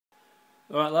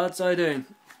Alright lads, how you doing?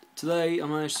 Today I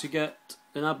managed to get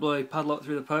an Abloy padlock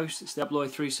through the post. It's the Abloy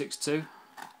 362.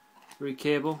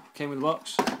 Cable, came with a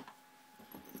box.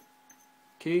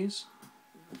 Keys,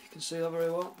 if you can see that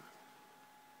very well.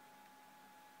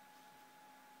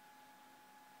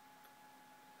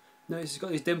 Notice it's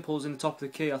got these dimples in the top of the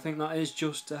key. I think that is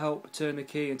just to help turn the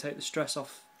key and take the stress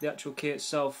off the actual key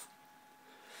itself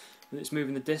when it's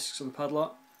moving the discs on the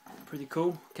padlock. Pretty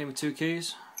cool. Came with 2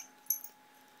 keys.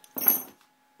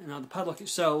 Now the padlock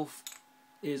itself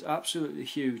is absolutely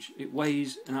huge. It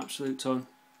weighs an absolute ton.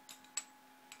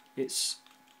 It's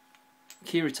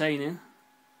key retaining.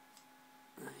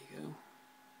 There you go.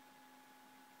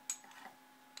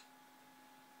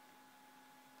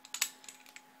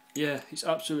 Yeah, it's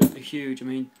absolutely huge. I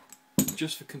mean,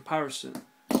 just for comparison,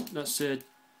 that's a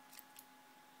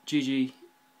GG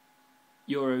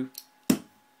Euro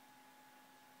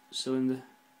cylinder,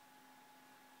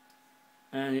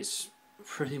 and it's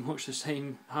pretty much the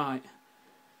same height.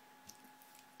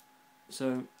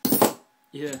 So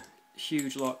yeah,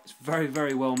 huge lock. It's very,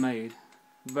 very well made,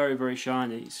 very, very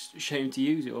shiny. It's a shame to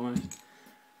use it almost.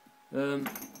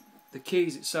 The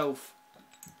keys itself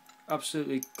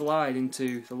absolutely glide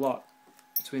into the lock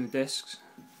between the discs.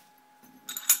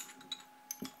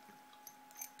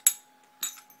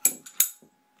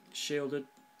 Shielded,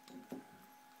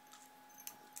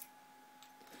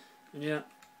 and yeah,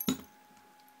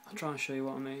 I'll try and show you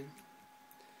what I mean.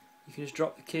 You can just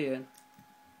drop the key in,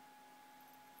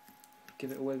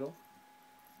 give it a wiggle,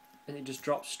 and it just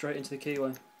drops straight into the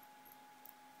keyway.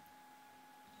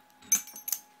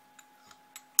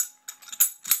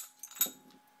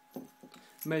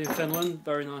 Made in Finland,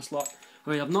 very nice lock.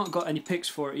 I mean, I've not got any pics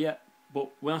for it yet, but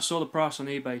when I saw the price on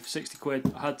eBay for 60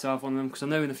 quid, I had to have one of them because I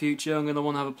know in the future I'm going to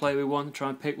want to have a play with one, try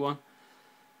and pick one.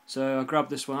 So I grabbed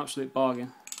this one, absolute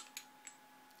bargain.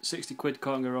 60 quid,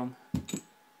 can't go wrong.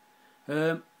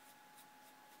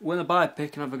 When I buy a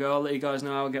pick and have a go, I'll let you guys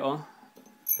know how I get on.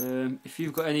 If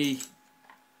you've got any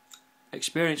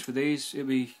experience with these, it'd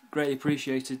be greatly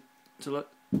appreciated to let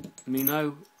me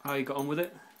know how you got on with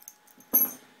it.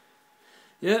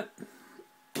 Yeah,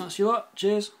 that's your lot.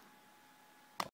 Cheers.